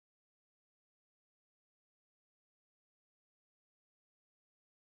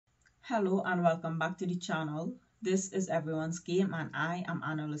Hello and welcome back to the channel. This is everyone's game and I am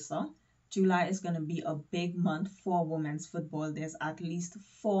Annalisa. July is going to be a big month for women's football. There's at least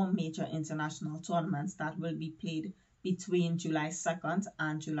 4 major international tournaments that will be played between July 2nd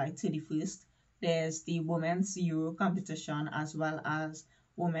and July 31st. There's the Women's Euro competition as well as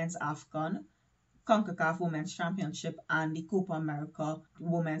Women's AFCON, CONCACAF Women's Championship, and the Copa America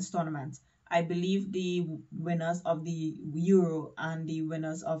Women's Tournament. I believe the winners of the Euro and the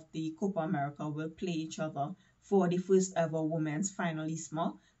winners of the Copa America will play each other for the first ever women's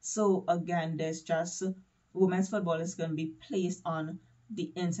finalismo. So again, there's just women's football is going to be placed on the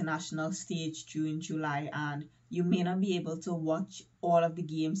international stage during July, and you may not be able to watch all of the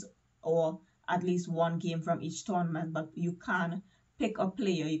games or at least one game from each tournament, but you can pick a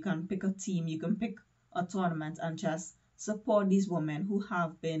player, you can pick a team, you can pick a tournament and just support these women who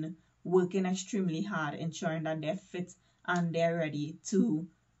have been working extremely hard, ensuring that they're fit and they're ready to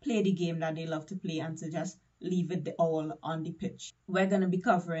play the game that they love to play and to just leave it all on the pitch. We're going to be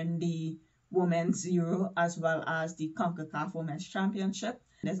covering the Women's Euro as well as the CONCACAF Women's Championship.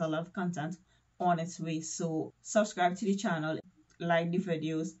 There's a lot of content on its way, so subscribe to the channel, like the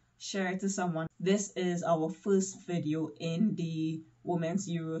videos, share it to someone. This is our first video in the Women's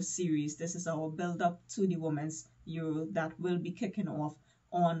Euro series. This is our build up to the Women's Euro that will be kicking off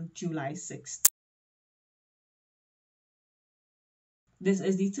on July 6th. This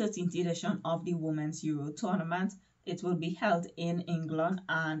is the 13th edition of the Women's Euro tournament. It will be held in England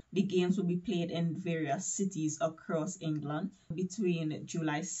and the games will be played in various cities across England between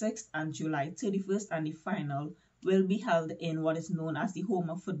July 6th and July 31st, and the final will be held in what is known as the home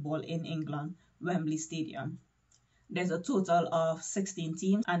of football in England, Wembley Stadium. There's a total of 16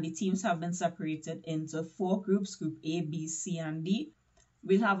 teams and the teams have been separated into 4 groups, Group A, B, C, and D.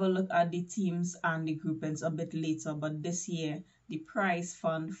 We'll have a look at the teams and the groupings a bit later, but this year the prize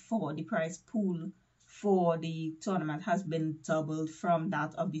fund for the prize pool for the tournament has been doubled from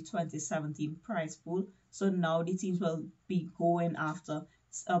that of the 2017 prize pool. So now the teams will be going after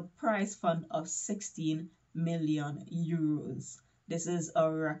a prize fund of 16 million euros. This is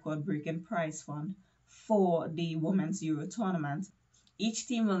a record-breaking prize fund for the Women's Euro tournament. Each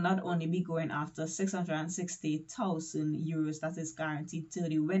team will not only be going after 660,000 euros that is guaranteed to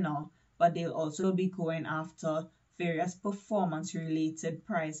the winner, but they'll also be going after various performance-related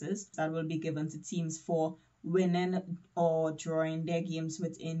prizes that will be given to teams for winning or drawing their games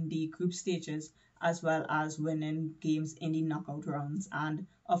within the group stages, as well as winning games in the knockout rounds. And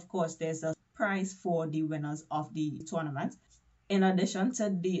of course, there's a prize for the winners of the tournament. In addition to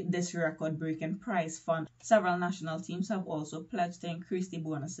this record-breaking prize fund, several national teams have also pledged to increase the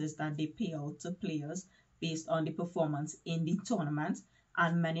bonuses that they pay out to players based on the performance in the tournament.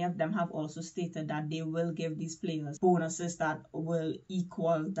 And many of them have also stated that they will give these players bonuses that will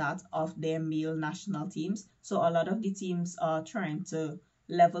equal that of their male national teams. So a lot of the teams are trying to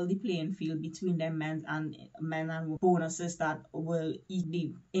level the playing field between their men and bonuses that will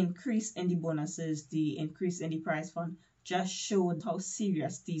the increase in the bonuses, the increase in the prize fund just showed how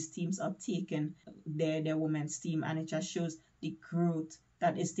serious these teams are taking their women's team, and it just shows the growth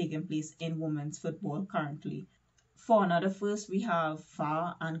that is taking place in women's football currently. For another first, we have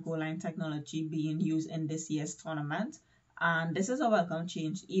VAR and goal line technology being used in this year's tournament, and this is a welcome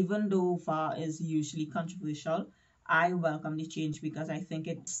change. Even though VAR is usually controversial, I welcome the change because I think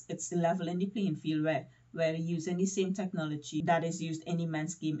it's leveling the playing field where we're using the same technology that is used in the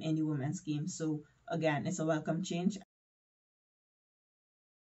men's game, in the women's game. So again, it's a welcome change.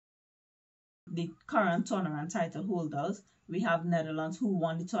 The current tournament title holders, we have Netherlands, who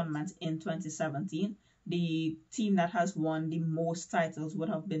won the tournament in 2017. The team that has won the most titles would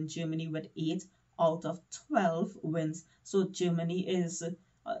have been Germany with 8 out of 12 wins. So Germany is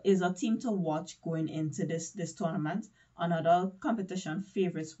a team to watch going into this tournament. Another competition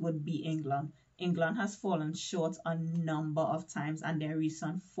favorites would be England. England has fallen short a number of times and their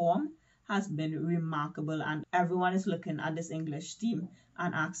recent form has been remarkable, and everyone is looking at this English team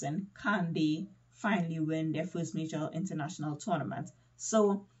and asking, can they finally win their first major international tournament?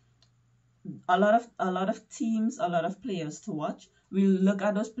 So a lot of teams, a lot of players to watch. We'll look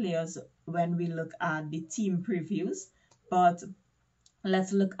at those players when we look at the team previews, but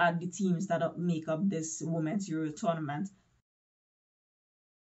let's look at the teams that make up this Women's Euro tournament.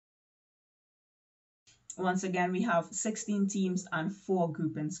 Once again, we have 16 teams and 4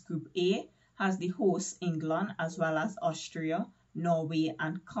 groupings. Group A has the hosts England as well as Austria, Norway,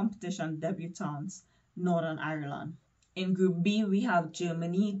 and competition debutants Northern Ireland. In Group B, we have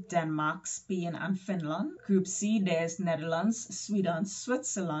Germany, Denmark, Spain, and Finland. Group C, there's Netherlands, Sweden,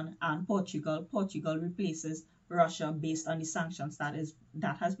 Switzerland, and Portugal. Portugal replaces Russia based on the sanctions that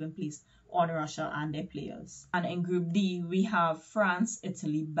has been placed on Russia and their players. And in Group D, we have France,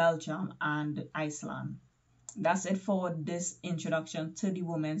 Italy, Belgium, and Iceland. That's it for this introduction to the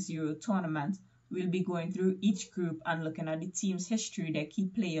Women's Euro tournament. We'll be going through each group and looking at the team's history, their key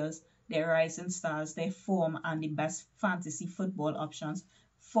players, their rising stars, their form, and the best fantasy football options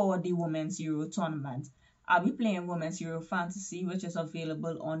for the Women's Euro tournament. I'll be playing Women's Euro Fantasy, which is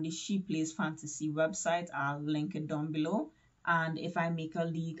available on the sheplays fantasy website. I'll link it down below. And if I make a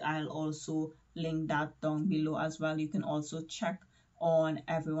league, I'll also link that down below as well. You can also check on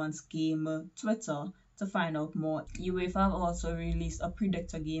Everyone's Game Twitter to find out more. UEFA have also released a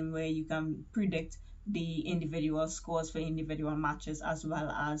predictor game where you can predict the individual scores for individual matches as well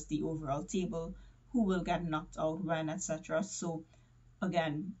as the overall table, who will get knocked out when, etc. So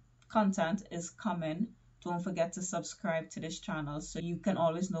again, content is coming. Don't forget to subscribe to this channel so you can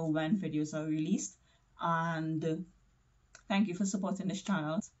always know when videos are released. And thank you for supporting this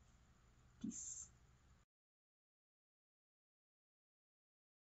channel.